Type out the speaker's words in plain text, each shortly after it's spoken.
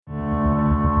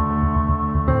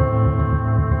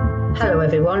Hello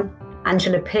everyone,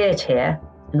 Angela Peart here,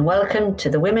 and welcome to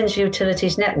the Women's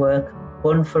Utilities Network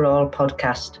One for All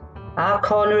podcast, our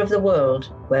corner of the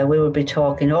world where we will be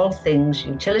talking all things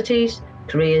utilities,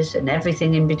 careers and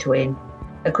everything in between,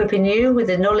 equipping you with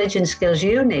the knowledge and skills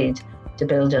you need to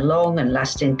build a long and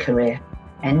lasting career.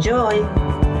 Enjoy!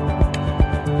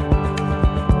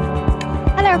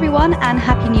 Hello everyone and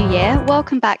Happy New Year.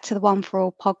 Welcome back to the One for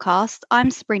All podcast. I'm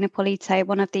Sabrina Polito,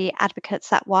 one of the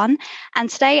advocates at One, and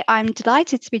today I'm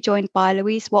delighted to be joined by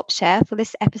Louise Wobshare for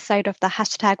this episode of the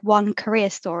hashtag One Career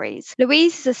Stories.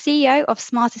 Louise is the CEO of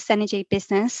Smartest Energy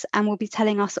Business and will be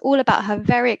telling us all about her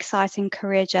very exciting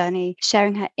career journey,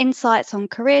 sharing her insights on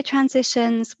career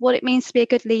transitions, what it means to be a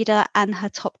good leader and her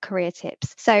top career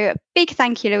tips. So big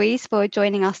thank you, Louise, for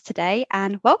joining us today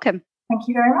and welcome. Thank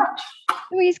you very much.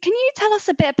 Louise, can you tell us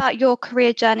a bit about your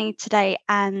career journey today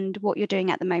and what you're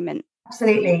doing at the moment?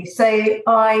 Absolutely. So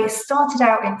I started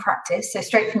out in practice. So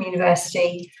straight from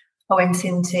university, I went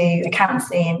into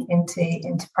accountancy and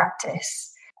into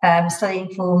practice,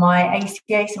 studying for my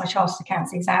ACA, so my Chartered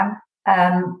Accounts exam.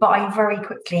 But I very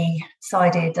quickly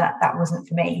decided that wasn't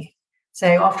for me. So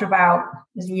after about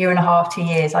a year and a half, 2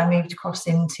 years, I moved across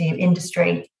into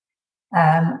industry.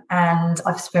 And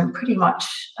I've spent pretty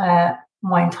much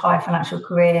my entire financial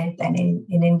career then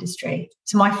in industry.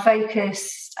 So my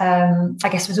focus, I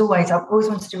guess, I've always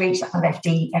wanted to reach that kind of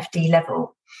FD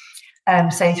level.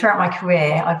 So throughout my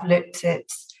career, I've looked at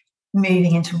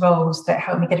moving into roles that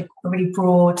help me get a really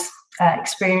broad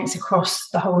experience across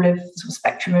the whole of sort of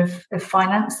spectrum of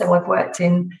finance. So I've worked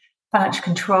in financial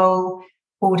control,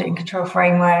 audit and control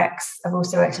frameworks. I've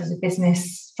also worked as a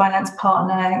business finance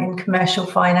partner in commercial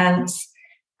finance,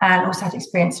 and also had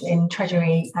experience in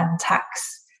treasury and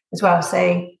tax as well.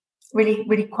 So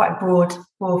really quite broad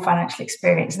financial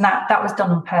experience. And that was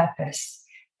done on purpose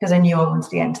because I knew I wanted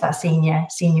to get into that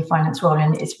senior finance role.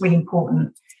 And it's really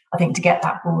important, I think, to get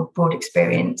that broad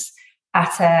experience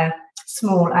at a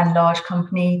small and large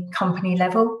company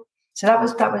level. So that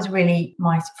was really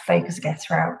my focus, I guess,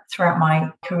 throughout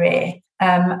my career.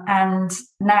 And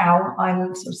now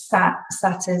I'm sort of sat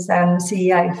as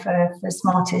CEO for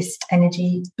Smartest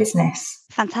Energy Business.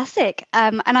 Fantastic.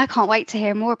 And I can't wait to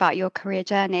hear more about your career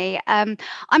journey. I'm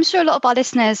sure a lot of our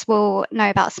listeners will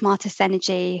know about Smartest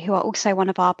Energy, who are also one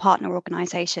of our partner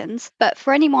organisations. But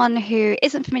for anyone who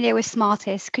isn't familiar with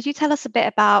Smartest, could you tell us a bit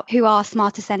about who are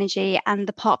Smartest Energy and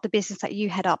the part of the business that you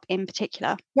head up in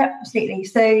particular? Yeah, absolutely.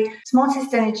 So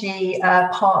Smartest Energy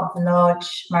are part of the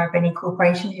large Marubeni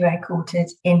Corporation, who are headquartered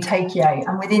in Tokyo.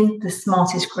 And within the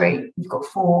Smartest group, we've got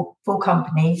four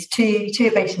companies. Two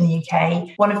are based in the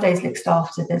UK. One of those looks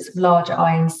after this larger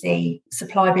I&C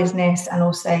supply business and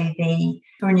also the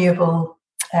renewable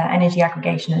energy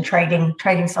aggregation and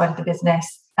trading side of the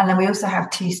business. And then we also have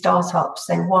two startups,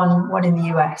 so one in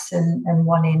the US and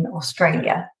one in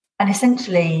Australia. And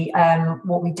essentially,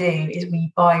 what we do is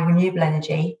we buy renewable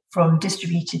energy from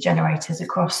distributed generators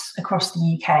across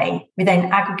the UK. We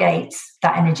then aggregate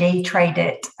that energy, trade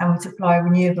it, and we supply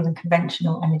renewable and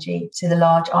conventional energy to the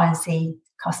large I&C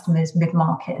customers,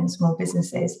 mid-market and small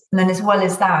businesses. And then as well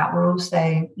as that, we're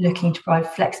also looking to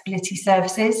provide flexibility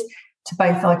services to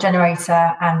both our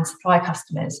generator and supply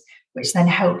customers, which then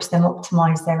helps them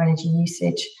optimise their energy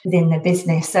usage within their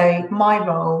business. So my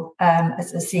role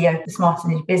as the CEO of the Smartest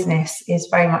Energy Business is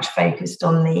very much focused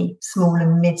on the small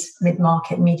and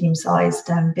mid-market, medium-sized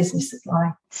business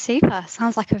supply. Super.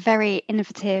 Sounds like a very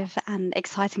innovative and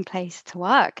exciting place to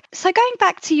work. So going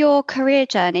back to your career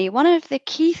journey, one of the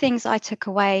key things I took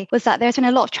away was that there's been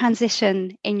a lot of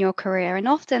transition in your career, and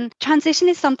often transition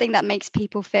is something that makes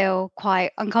people feel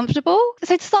quite uncomfortable.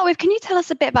 So to start with, can you tell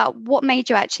us a bit about what made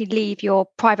you actually leave your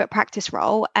private practice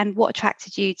role and what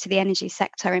attracted you to the energy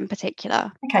sector in particular?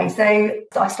 Okay,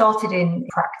 so I started in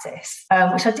practice,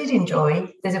 which I did enjoy.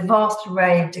 There's a vast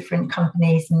array of different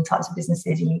companies and types of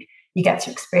businesses you get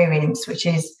to experience, which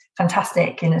is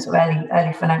fantastic in a sort of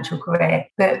early financial career.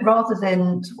 But rather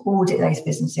than sort of audit those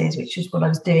businesses, which is what I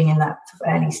was doing in that sort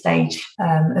of early stage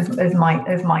of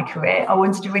my career, I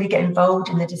wanted to really get involved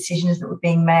in the decisions that were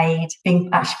being made,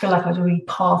 actually feel like I was really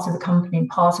part of the company and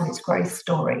part of its growth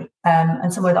story,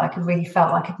 and somewhere that I could really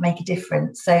felt I could make a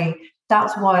difference. So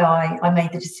that's why I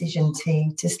made the decision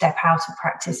to step out of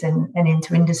practice and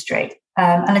into industry.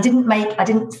 And I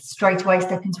didn't straight away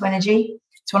step into energy.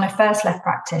 So when I first left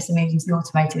practice, I moved into the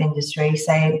automotive industry.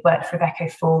 So I worked for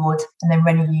Iveco Ford and then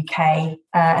Renault UK.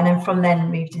 And then from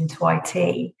then moved into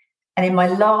IT. And in my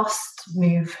last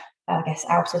move, I guess,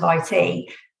 out of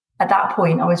IT, at that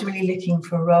point, I was really looking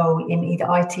for a role in either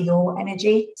IT or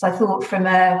energy. So I thought from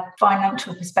a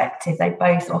financial perspective, they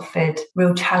both offered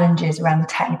real challenges around the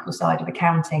technical side of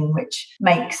accounting, which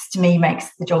makes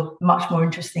the job much more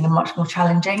interesting and much more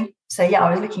challenging. So yeah,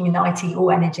 I was looking in IT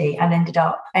or energy and ended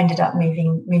up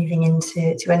moving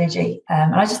into energy.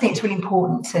 And I just think it's really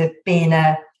important to be in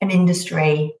an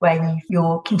industry where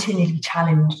you're continually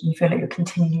challenged and you feel like you're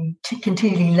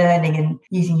continually learning and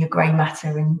using your grey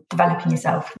matter and developing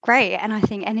yourself. Great. And I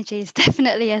think energy is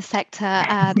definitely a sector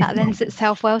that lends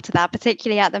itself well to that,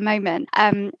 particularly at the moment.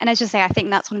 And as you say, I think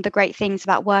that's one of the great things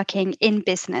about working in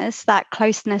business, that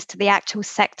closeness to the actual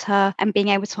sector and being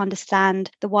able to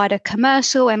understand the wider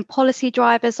commercial and policy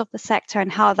drivers of the sector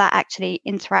and how that actually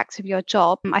interacts with your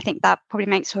job. I think that probably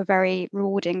makes for a very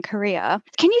rewarding career.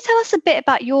 Can you tell us a bit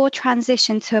about your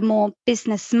transition to a more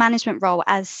business management role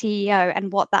as CEO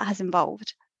and what that has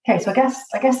involved? Okay, so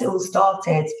I guess it all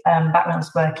started back when I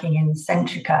was working in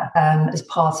Centrica as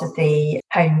part of the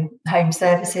home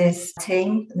services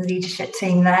team, the leadership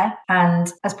team there.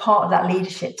 And as part of that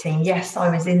leadership team, yes, I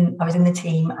was in the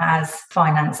team as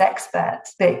finance expert,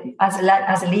 but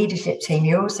as a leadership team,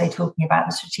 you're also talking about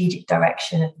the strategic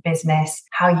direction of the business,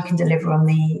 how you can deliver on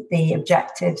the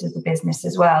objectives of the business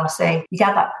as well. So you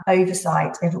get that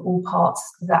oversight over all parts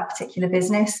of that particular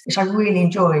business, which I really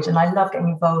enjoyed, and I love getting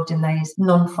involved in those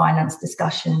non-finance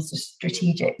discussions,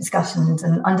 strategic discussions,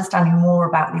 and understanding more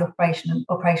about the operational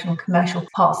and commercial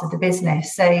parts of the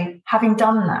business. So having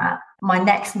done that, my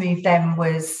next move then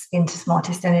was into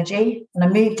Smartest Energy, and I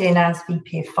moved in as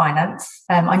VP of Finance.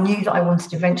 I knew that I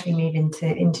wanted to eventually move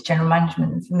into general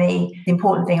management. And for me, the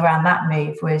important thing around that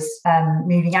move was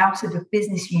moving out of a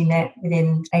business unit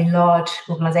within a large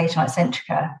organisation like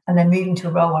Centrica, and then moving to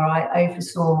a role where I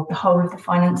oversaw the whole of the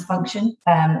finance function.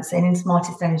 So in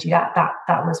Smartest Energy, that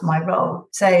was my role.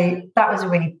 So that was a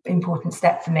really important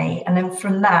step for me. And then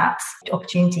from that, the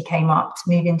opportunity came up to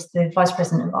move into the Vice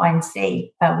President of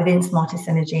I&C within Smartest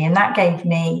Energy, and that gave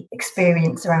me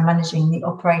experience around managing the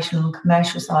operational and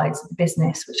commercial sides of the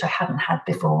business, which I hadn't had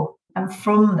before. And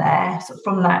from there,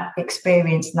 from that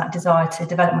experience and that desire to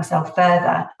develop myself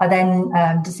further, I then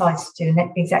decided to do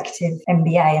an executive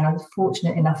MBA, and I was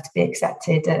fortunate enough to be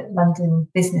accepted at London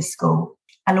Business School,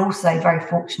 and also very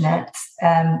fortunate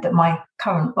that my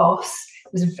current boss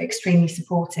was extremely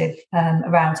supportive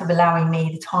around sort of allowing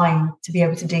me the time to be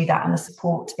able to do that and the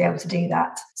support to be able to do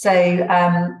that. So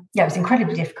it was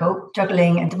incredibly difficult,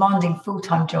 juggling a demanding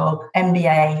full-time job,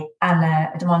 MBA, and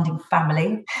a demanding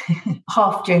family,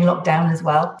 half during lockdown as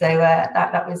well. So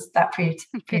that proved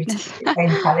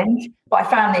a challenge. But I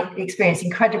found the experience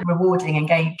incredibly rewarding and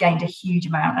gained a huge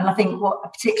amount. And I think what I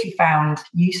particularly found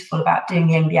useful about doing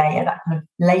the MBA at that kind of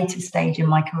later stage in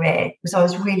my career was I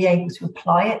was really able to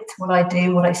apply it to what I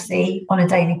do, what I see on a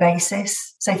daily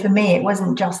basis. So for me, it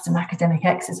wasn't just an academic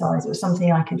exercise. It was something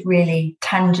I could really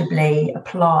tangibly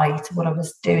apply to what I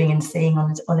was doing and seeing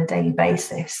on a daily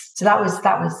basis. So that was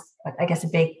I guess a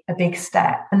big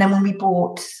step. And then when we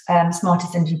bought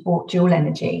Smartest Energy, bought Dual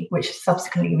Energy, which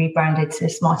subsequently rebranded to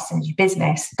Smartest Energy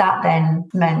Business, that then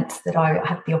meant that I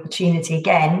had the opportunity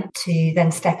again to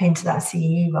then step into that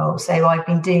CE role. So I've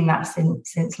been doing that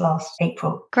since last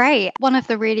April. Great. One of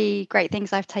the really great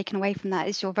things I've taken away from that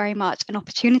is you're very much an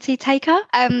opportunity taker.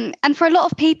 And for a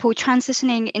lot of people,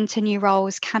 transitioning into new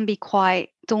roles can be quite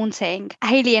daunting.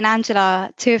 Hayley and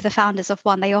Angela, two of the founders of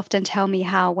One, they often tell me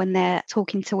how when they're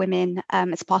talking to women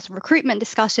as part of recruitment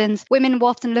discussions, women will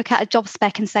often look at a job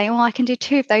spec and say, I can do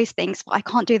 2 of those things, but I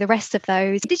can't do the rest of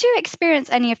those. Did you experience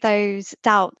any of those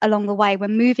doubts along the way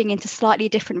when moving into slightly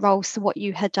different roles to what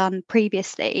you had done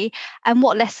previously? And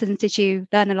what lessons did you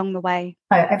learn along the way?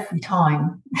 Every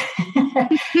time.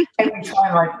 Every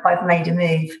time I've made a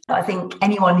move. I think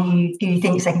anyone who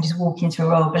thinks they can just walk into a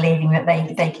role believing that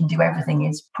they can do everything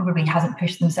probably hasn't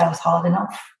pushed themselves hard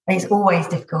enough. And it's always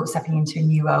difficult stepping into a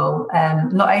new role,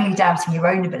 not only doubting your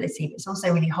own ability, but it's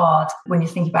also really hard when you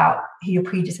think about who your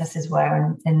predecessors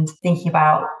were and thinking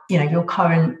about, your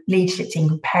current leadership team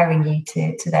comparing you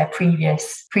to their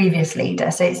previous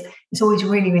leader. So it's always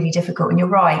really, really difficult. And you're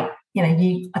right.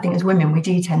 I think as women, we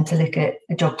do tend to look at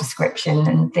a job description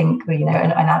and think, an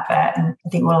advert, and I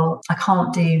think, I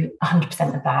can't do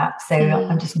 100% of that. So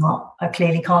I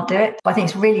clearly can't do it. But I think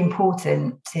it's really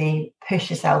important to push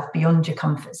yourself beyond your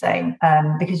comfort zone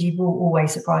because you will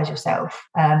always surprise yourself.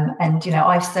 And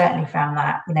I've certainly found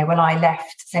that, when I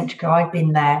left Centrica, I'd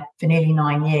been there for nearly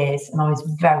 9 years and I was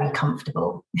very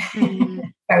comfortable.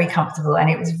 very comfortable, and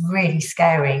it was really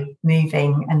scary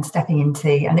moving and stepping into,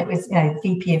 and it was,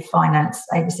 VP of finance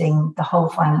overseeing the whole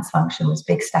finance function was a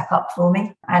big step up for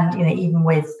me. And, even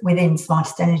within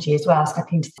Smartest Energy as well,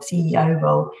 stepping into the CEO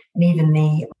role and even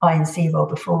the INC role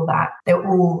before that, they're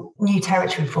all new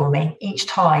territory for me. Each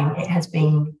time it has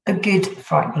been a good,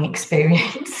 frightening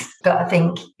experience. But I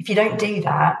think if you don't do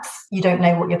that, you don't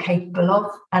know what you're capable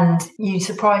of, and you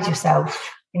surprise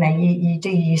yourself.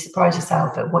 You surprise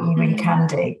yourself at what you really can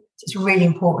do. It's really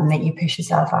important that you push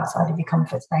yourself outside of your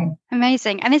comfort zone.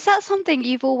 Amazing. And is that something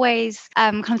you've always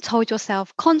kind of told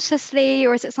yourself consciously,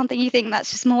 or is it something you think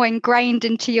that's just more ingrained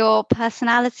into your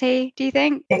personality, do you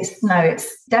think?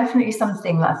 It's definitely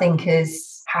something that I think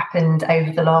has happened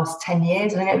over the last 10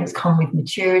 years. I think it's come with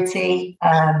maturity.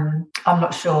 I'm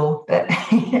not sure, but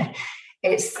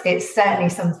it's certainly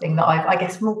something that I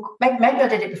guess more, maybe I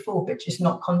did it before, but just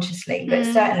not consciously. But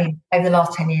certainly over the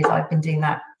last 10 years, I've been doing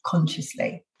that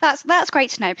consciously. That's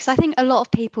great to know, because I think a lot of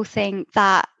people think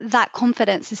that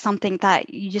confidence is something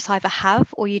that you just either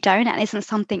have or you don't, and isn't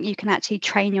something you can actually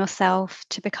train yourself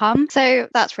to become. So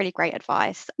that's really great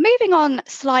advice. Moving on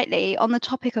slightly on the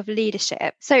topic of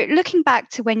leadership. So looking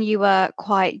back to when you were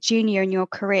quite junior in your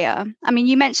career, I mean,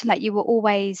 you mentioned that you were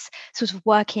always sort of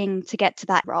working to get to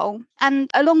that role. And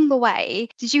along the way,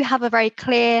 did you have a very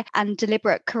clear and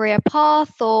deliberate career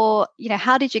path, or,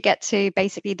 how did you get to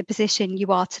basically the position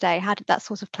you are today? How did that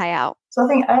sort of play out? So I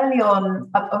think early on,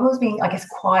 I've always been, I guess,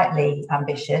 quietly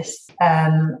ambitious.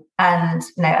 And,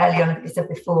 early on, as I said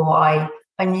before, I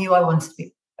knew I wanted to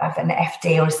have an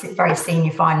FD or a very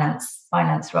senior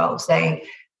finance role. So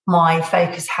my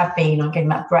focus had been on getting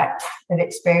that breadth of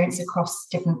experience across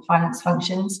different finance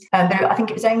functions. But I think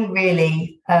it was only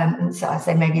really, so I'd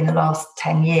say maybe in the last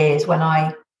 10 years, when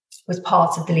I was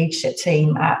part of the leadership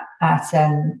team at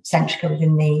Centrica,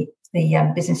 within the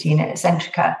business unit at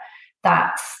Centrica,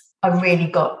 that I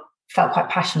really felt quite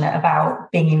passionate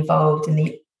about being involved in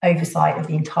the oversight of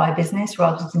the entire business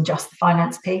rather than just the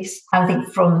finance piece. And I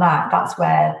think from that's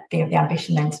where the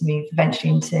ambition then to move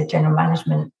eventually into general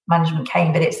management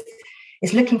came. But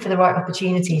it's looking for the right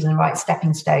opportunities and the right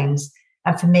stepping stones.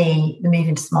 And for me, the move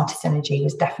into Smartest Energy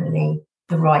was definitely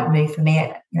the right move for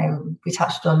me. We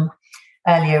touched on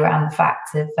earlier around the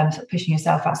fact of sort of pushing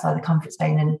yourself outside the comfort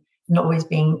zone and not always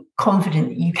being confident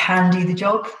that you can do the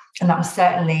job. And that was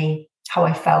certainly how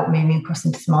I felt moving across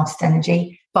into Smartest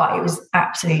Energy. But it was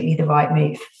absolutely the right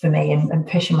move for me, and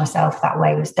pushing myself that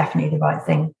way was definitely the right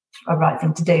thing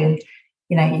to do.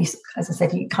 And, as I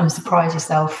said, you kind of surprise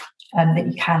yourself that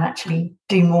you can actually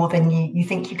do more than you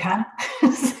think you can.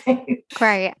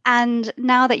 Great. And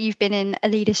now that you've been in a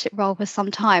leadership role for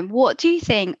some time, what do you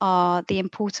think are the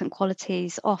important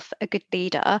qualities of a good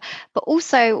leader? But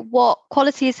also, what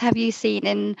qualities have you seen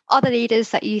in other leaders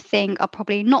that you think are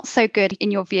probably not so good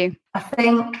in your view? I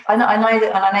think, I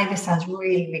know this sounds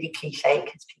really, really cliche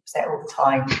because people say it all the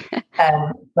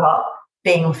time, but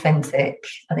being authentic,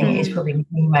 I think it is probably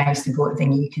the most important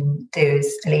thing you can do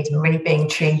as a leader, and really being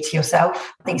true to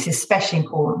yourself. I think it's especially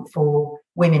important for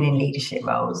women in leadership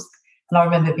roles. And I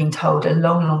remember being told a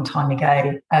long, long time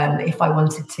ago, if I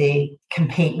wanted to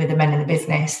compete with the men in the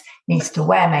business, needs to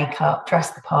wear makeup,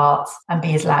 dress the part, and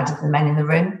be as loud as the men in the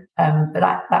room. But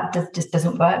that just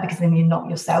doesn't work, because then you're not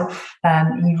yourself.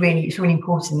 It's really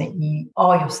important that you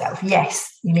are yourself.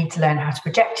 Yes, you need to learn how to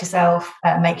project yourself,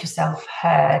 make yourself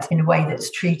heard in a way that's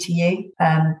true to you.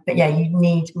 But yeah, you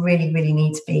really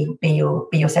need to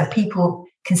be yourself. People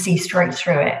can see straight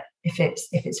through it if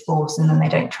it's forced, and then they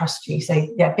don't trust you. So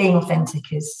yeah, being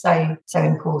authentic is so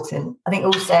important. I think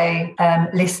also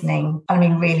listening. I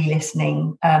mean, really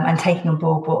listening and taking on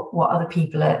board what other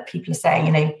people are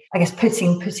saying. I guess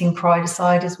putting pride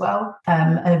aside as well,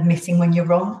 and admitting when you're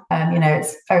wrong.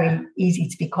 It's very easy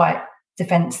to be quite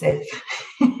defensive,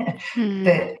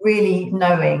 but really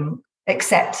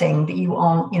accepting that you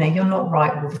aren't. You're not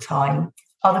right all the time.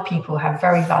 Other people have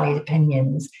very valid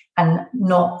opinions, and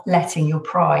not letting your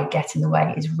pride get in the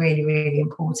way is really, really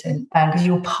important, because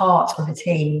you're part of a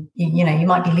team. You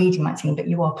might be leading that team, but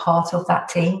you are part of that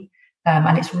team.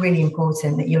 And it's really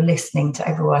important that you're listening to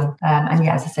everyone. And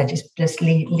yeah, as I said, just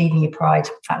leaving your pride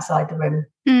outside the room.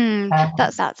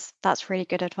 That's really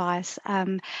good advice.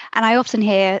 And I often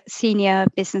hear senior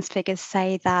business figures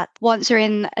say that once you're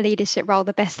in a leadership role,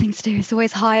 the best thing to do is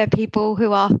always hire people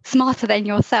who are smarter than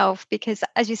yourself, because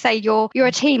as you say, you're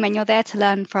a team and you're there to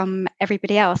learn from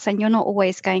everybody else, and you're not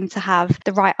always going to have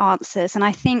the right answers. And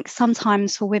I think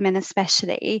sometimes for women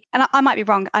especially, and I might be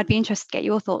wrong, I'd be interested to get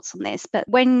your thoughts on this, but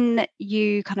when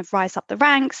you kind of rise up the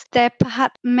ranks, there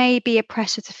perhaps may be a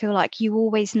pressure to feel like you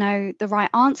always know the right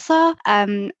answer.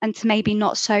 and to maybe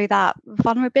not show that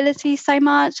vulnerability so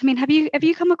much? I mean, have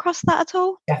you come across that at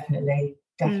all? Definitely.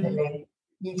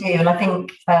 You do. And I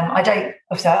think I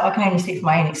can only speak from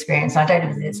my own experience. I don't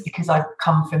know if it's because I've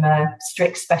come from a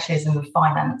strict specialism of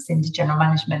finance into general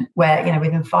management, where,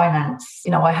 within finance,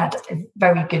 I had a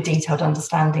very good detailed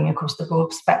understanding across the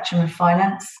broad spectrum of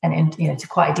finance and to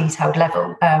quite a detailed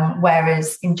level.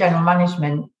 Whereas in general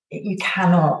management, you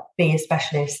cannot be a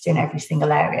specialist in every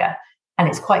single area. And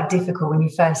it's quite difficult when you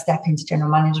first step into general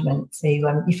management to,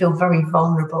 you feel very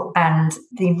vulnerable. And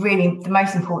the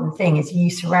most important thing is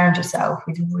you surround yourself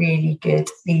with really good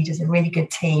leaders, a really good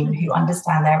team who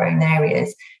understand their own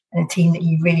areas, and a team that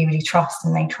you really, really trust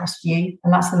and they trust you.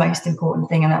 And that's the most important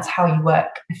thing. And that's how you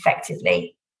work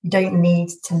effectively. You don't need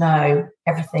to know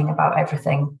everything about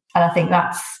everything. And I think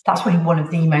that's really one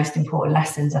of the most important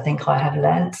lessons I think I have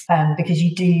learned, because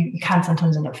you can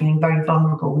sometimes end up feeling very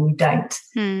vulnerable when you don't.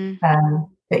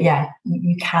 But yeah,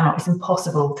 you cannot. It's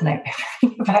impossible to know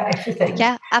everything about everything.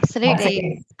 Yeah,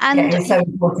 absolutely. It's so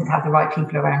important to have the right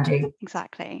people around you.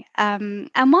 Exactly. And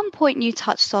one point you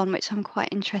touched on, which I'm quite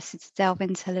interested to delve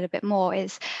into a little bit more,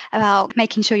 is about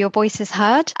making sure your voice is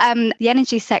heard. The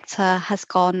energy sector has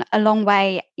gone a long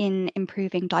way in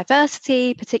improving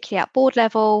diversity, particularly at board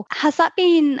level. Has that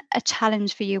been a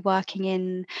challenge for you working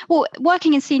in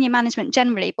senior management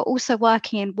generally, but also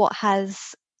working in what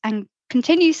has and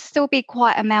continues to still be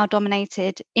quite a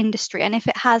male-dominated industry? And if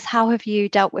it has, how have you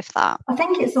dealt with that? I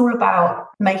think it's all about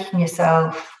making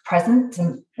yourself present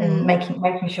and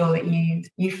making sure that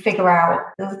you figure out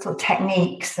the sort of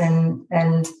techniques and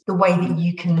the way that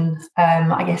you can,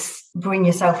 bring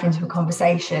yourself into a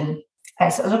conversation.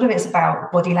 So a lot of it's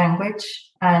about body language,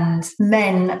 and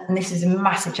men, and this is a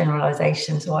massive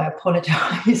generalisation, so I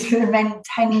apologise, but men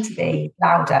tend to be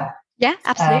louder. Yeah,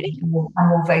 absolutely. And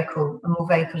more vocal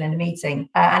in a meeting.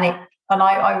 And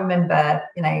I remember,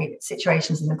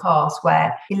 situations in the past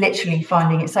where you're literally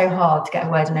finding it so hard to get a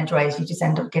word in edgeways, you just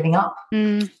end up giving up.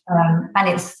 And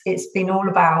it's been all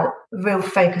about real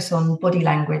focus on body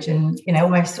language and,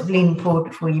 almost sort of leaning forward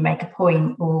before you make a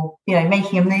point, or,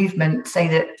 making a movement so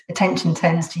that attention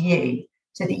turns to you,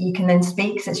 so that you can then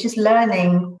speak. So it's just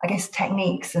learning, I guess,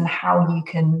 techniques and how you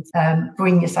can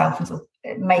bring yourself and sort of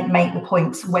make the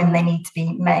points when they need to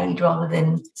be made, rather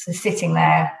than sort of sitting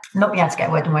there, not being able to get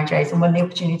a word in my J's, and when the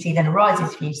opportunity then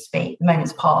arises for you to speak, the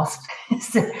moment's passed.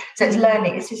 so it's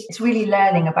learning. It's really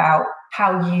learning about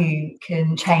how you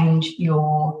can change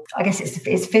your, I guess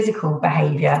it's physical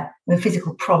behaviour, the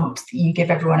physical prompts that you give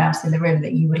everyone else in the room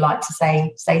that you would like to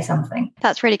say something.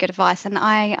 That's really good advice, and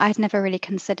I'd never really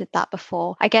considered that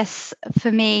before. I guess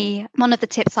for me, one of the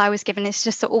tips I was given is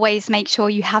just to always make sure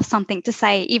you have something to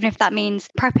say, even if that means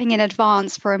prepping in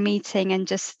advance for a meeting and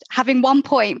just having one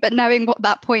point, but knowing what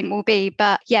that point will be.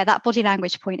 But yeah, that body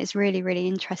language point is really, really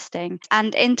interesting.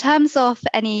 And in terms of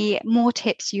any more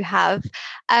tips you have,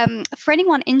 for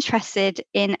anyone interested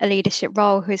in a leadership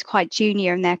role who is quite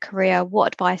junior in their career,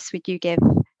 what advice would you give?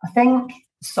 I think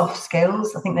soft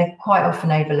skills, I think they're quite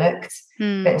often overlooked,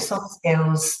 but soft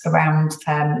skills around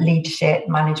leadership,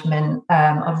 management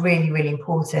are really, really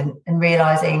important, and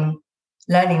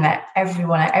learning that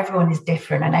everyone is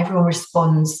different and everyone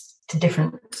responds to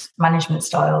different management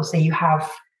styles. So you have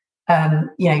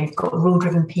you've got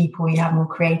rule-driven people, you have more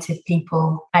creative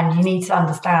people, and you need to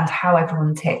understand how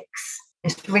everyone ticks.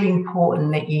 It's really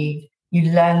important that you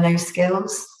learn those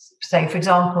skills. So, for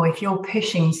example, if you're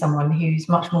pushing someone who's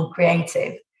much more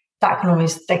creative,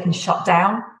 they can shut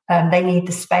down. They need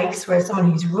the space, whereas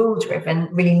someone who's rule-driven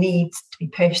really needs to be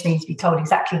pushed, needs to be told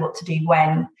exactly what to do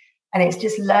when. And it's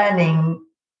just learning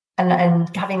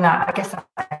and having that, I guess,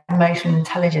 that emotional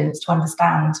intelligence to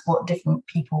understand what different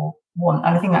people want.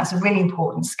 And I think that's a really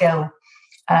important skill.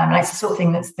 And it's the sort of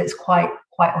thing that's quite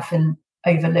often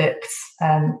overlooked.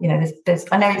 I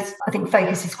think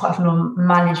focus is quite often on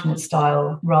management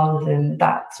style rather than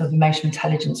that sort of emotional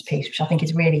intelligence piece, which I think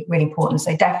is really, really important.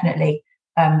 So definitely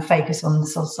focus on the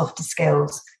sort of softer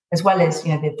skills, as well as,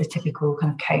 the typical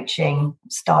kind of coaching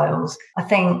styles. I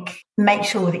think make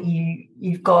sure that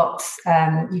you've got,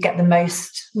 you get the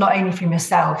most, not only from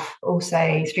yourself,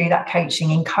 also through that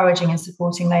coaching, encouraging and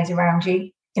supporting those around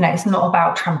you. It's not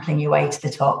about trampling your way to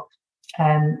the top.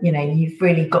 You've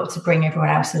really got to bring everyone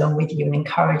else along with you and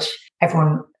encourage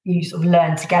everyone. You sort of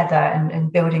learn together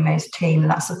and building those team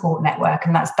and that support network.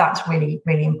 And that's really,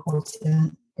 really important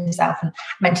in yourself. And I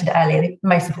mentioned it earlier, the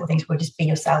most important thing is just be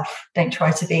yourself. Don't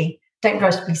try to be don't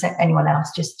trust to be anyone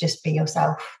else, just be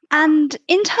yourself. And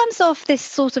in terms of this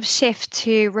sort of shift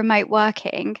to remote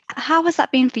working, how has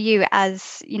that been for you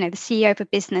as, the CEO of a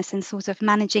business and sort of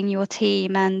managing your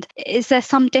team? And is there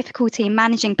some difficulty in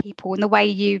managing people in the way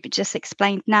you've just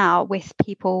explained now with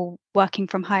people working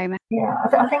from home? Yeah,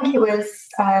 I think it was,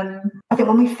 I think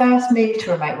when we first moved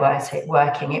to remote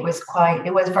working, it was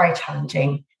very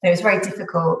challenging. It was very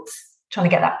difficult trying to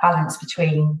get that balance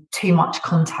between too much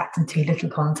contact and too little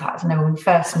contact. And then when we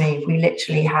first moved, we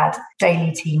literally had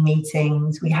daily team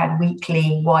meetings, we had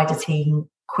weekly wider team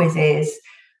quizzes.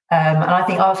 And I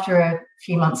think after a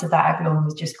few months of that, everyone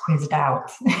was just quizzed out.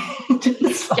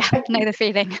 I know the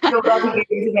feeling. I think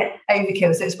it was a bit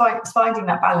overkill. So it's finding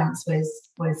that balance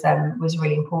was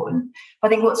really important. I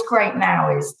think what's great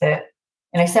now is that,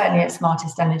 certainly at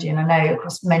Smartest Energy, and I know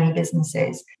across many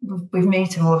businesses, we've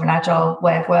moved to more of an agile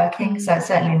way of working. So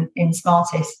certainly in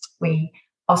Smartest, we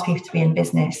ask people to be in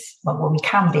business, when we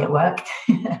can be at work,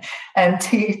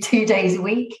 2 days a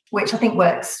week, which I think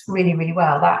works really, really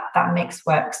well. That mix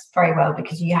works very well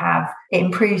because it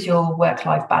improves your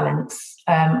work-life balance.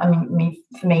 For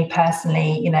me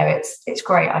personally, it's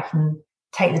great. I can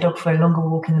take the dog for a longer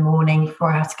walk in the morning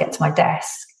before I have to get to my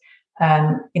desk.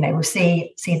 We'll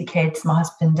see the kids, my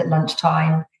husband at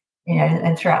lunchtime,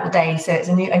 and throughout the day. So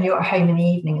and you're at home in the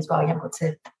evening as well. You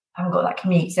haven't got that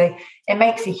commute. So it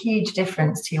makes a huge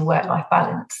difference to your work-life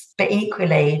balance. But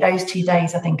equally, those 2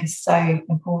 days I think are so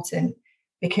important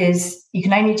because you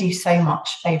can only do so much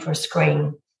over a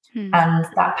screen. And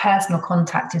that personal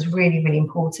contact is really, really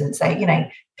important. So,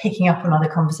 picking up on other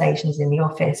conversations in the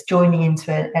office, joining into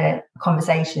a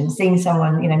conversation, seeing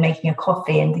someone, making a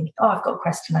coffee and thinking, I've got a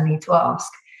question I need to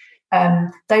ask.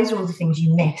 Those are all the things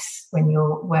you miss when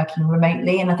you're working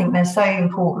remotely. And I think they're so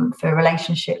important for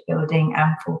relationship building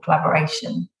and for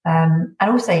collaboration. And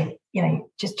also,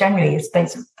 just generally, it's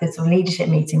those leadership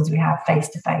meetings we have face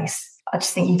to face. I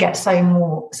just think you get so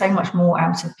much more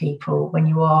out of people when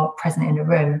you are present in a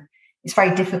room. It's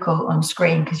very difficult on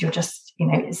screen because you're just,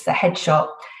 it's a headshot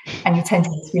and you tend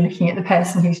to be looking at the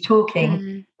person who's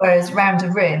talking. Whereas around a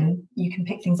room, you can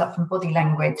pick things up from body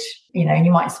language, and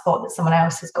you might spot that someone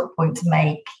else has got a point to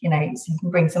make, so you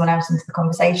can bring someone else into the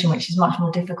conversation, which is much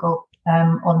more difficult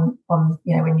on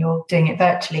when you're doing it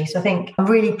virtually. So I think I'm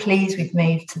really pleased we've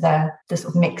moved to the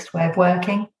sort of mixed way of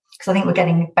working, because I think we're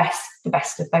getting the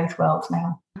best of both worlds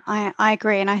now. I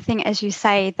agree. And I think, as you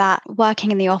say, that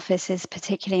working in the office is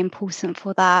particularly important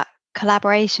for that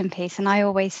collaboration piece. And I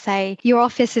always say your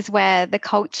office is where the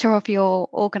culture of your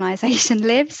organization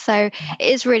lives. So it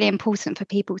is really important for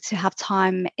people to have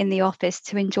time in the office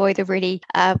to enjoy the really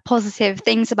positive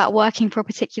things about working for a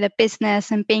particular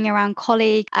business and being around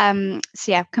colleagues.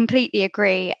 Completely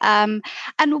agree. And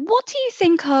what do you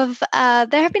think of,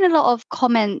 there have been a lot of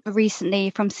comment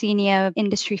recently from senior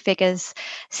industry figures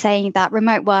saying that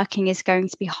remote working is going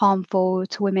to be harmful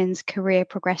to women's career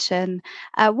progression.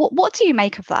 What do you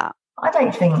make of that? I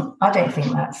don't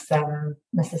think that's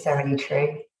necessarily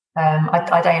true.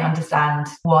 I don't understand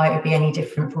why it would be any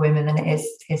different for women than it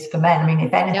is for men. I mean,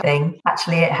 if anything,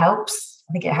 actually it helps.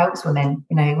 I think it helps women.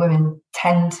 Women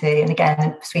tend to, and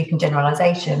again, sweeping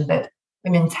generalisation, but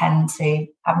women tend to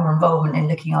have more involvement in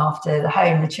looking after the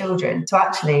home, the children. So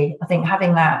actually, I think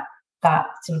having that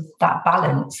sort of that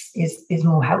balance is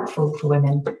more helpful for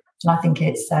women. And I think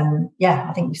it's,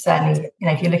 I think certainly,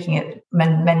 if you're looking at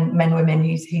men, women,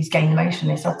 who's gained the most from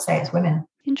this, I'd say it's women.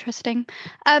 Interesting.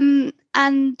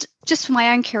 And just for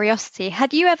my own curiosity,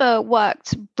 had you ever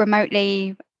worked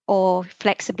remotely or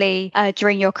flexibly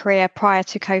during your career prior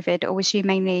to COVID, or was you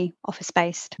mainly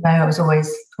office-based? No, I was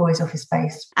always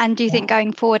office-based. And do you think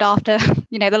going forward after,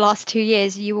 the last 2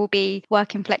 years, you will be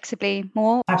working flexibly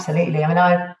more? Absolutely. I mean,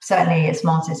 I certainly at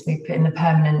Smartest, we put in the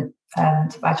permanent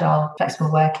agile, flexible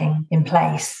working in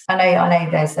place. I know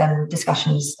there's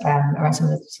discussions around some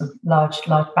of the sort of large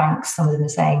banks. Some of them are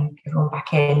saying everyone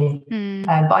back in.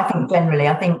 But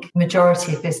I think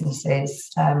majority of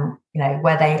businesses,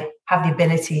 where they have the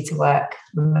ability to work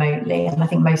remotely, and I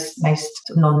think most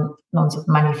non sort of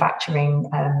manufacturing,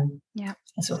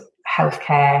 sort of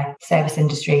healthcare service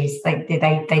industries,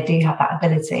 they do have that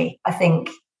ability. I think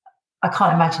I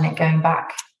can't imagine it going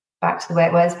back to the way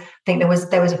it was. I think there was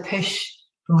a push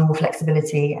for more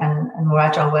flexibility and more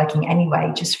agile working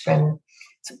anyway, just from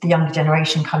sort of the younger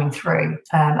generation coming through,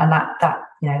 and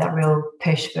that real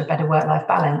push for a better work-life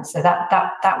balance. So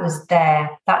that was there.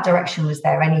 That direction was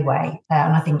there anyway,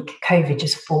 and I think COVID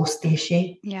just forced the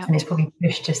issue, and it's probably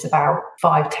pushed just about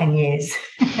 5-10 years,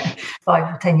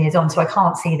 5 or 10 years on. So I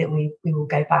can't see that we will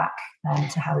go back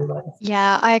to how we work.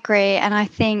 Yeah, I agree. And I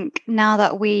think now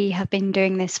that we have been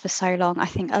doing this for so long, I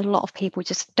think a lot of people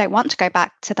just don't want to go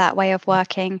back to that way of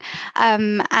working.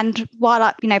 And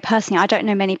while, personally, I don't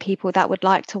know many people that would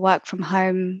like to work from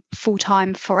home full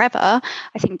time forever.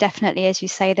 I think definitely, as you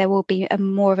say, there will be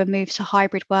more of a move to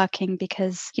hybrid working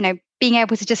because, being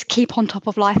able to just keep on top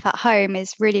of life at home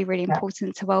is really, really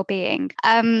important to well-being.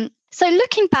 So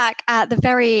looking back at the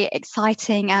very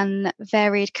exciting and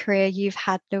varied career you've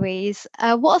had, Louise,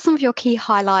 what are some of your key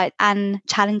highlights and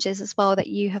challenges as well that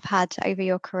you have had over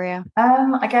your career?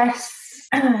 I guess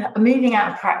moving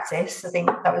out of practice, I think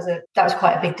that was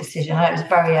quite a big decision. I know it was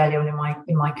very early on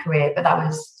in my career, but that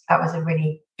was a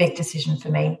really big decision for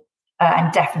me,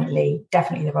 and definitely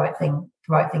the right thing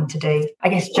to do. I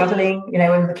guess juggling,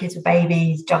 when the kids were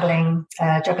babies, juggling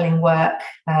work,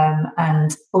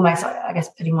 and almost, I guess,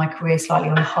 putting my career slightly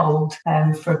on hold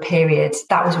for a period.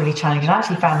 That was really challenging. I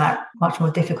actually found that much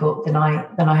more difficult than I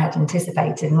had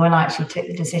anticipated. And when I actually took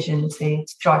the decision to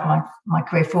drive my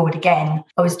career forward again,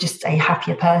 I was just a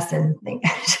happier person. I think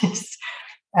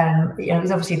it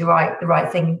was obviously the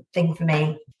right thing for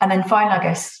me. And then finally, I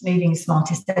guess, moving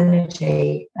Smartest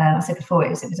Energy. I said before, it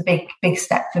was a big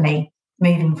step for me,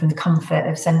 moving from the comfort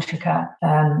of Centrica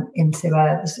into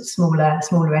a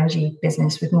smaller energy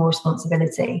business with more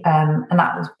responsibility. And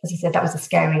that was, as I said, that was a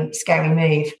scary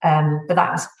move. But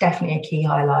that was definitely a key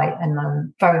highlight. And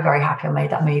I'm very, very happy I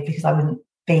made that move because I wouldn't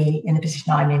be in the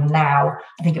position I'm in now.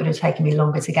 I think it would have taken me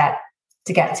longer to get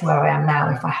to where I am now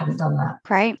if I hadn't done that.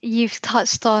 Great. You've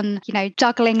touched on,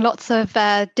 juggling lots of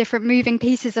different moving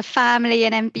pieces of family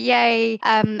and MBA,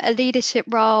 a leadership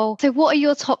role. So what are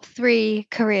your top 3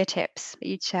 career tips that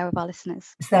you'd share with our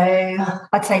listeners? So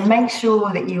I'd say make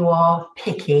sure that you are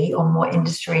picky on what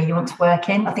industry you want to work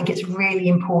in. I think it's really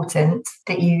important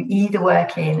that you either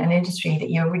work in an industry that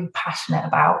you're really passionate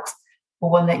about, or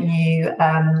one that you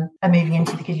are moving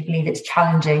into because you believe it's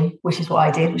challenging, which is what I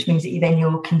did, which means that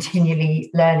you're continually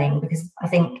learning, because I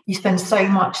think you spend so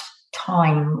much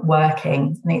time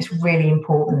working. I think it's really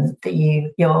important that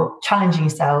you're challenging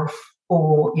yourself,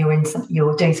 or you're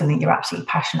doing something you're absolutely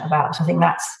passionate about. So I think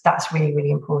that's really, really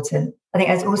important. I think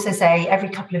I'd also say every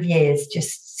couple of years,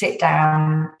 just sit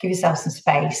down, give yourself some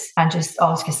space and just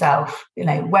ask yourself,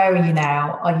 where are you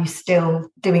now? Are you still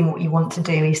doing what you want to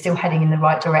do? Are you still heading in the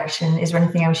right direction? Is there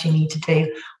anything else you need to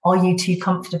do? Are you too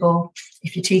comfortable?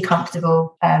 If you're too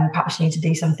comfortable, perhaps you need to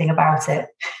do something about it.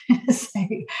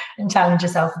 And challenge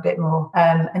yourself a bit more.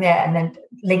 And then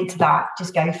linked to that,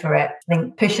 just go for it. I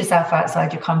think push yourself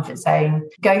outside your comfort zone.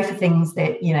 Go for things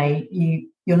that,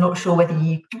 you're not sure whether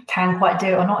you can quite do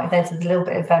it or not, if there's a little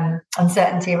bit of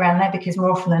uncertainty around there, because more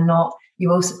often than not, you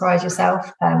will surprise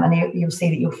yourself, and you'll see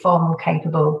that you're far more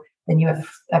capable than you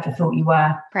ever thought you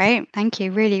were. Great. Thank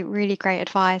you. Really, really great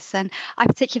advice. And I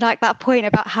particularly like that point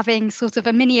about having sort of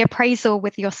a mini appraisal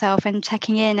with yourself and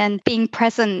checking in and being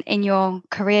present in your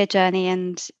career journey.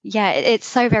 And it's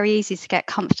so very easy to get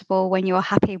comfortable when you're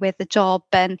happy with the job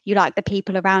and you like the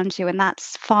people around you, and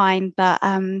that's fine. But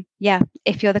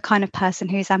if you're the kind of person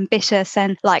who's ambitious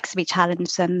and likes to be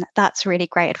challenged, then that's really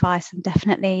great advice, and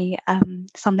definitely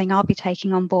something I'll be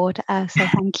taking on board. So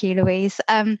thank you, Louise.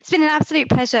 It's been an absolute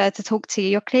pleasure to talk to you.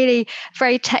 You're clearly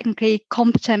very technically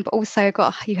competent, but also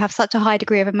you have such a high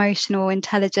degree of emotional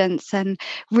intelligence and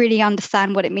really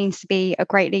understand what it means to be a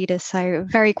great leader. So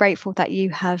very grateful that you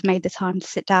have made the time to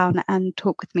sit down and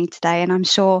talk with me today. And I'm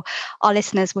sure our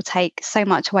listeners will take so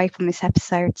much away from this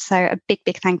episode. So a big,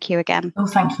 big thank you again. Well,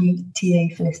 thank you to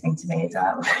you for listening to me as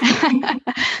well.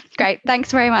 Great.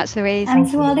 Thanks very much, Louise. And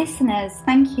to our listeners,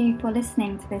 thank you for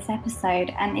listening to this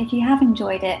episode. And if you have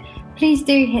enjoyed it, please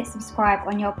do hit subscribe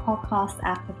on your podcast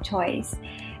app of choice.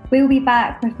 We'll be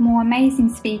back with more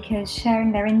amazing speakers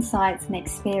sharing their insights and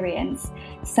experience.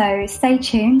 So stay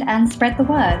tuned and spread the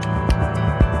word.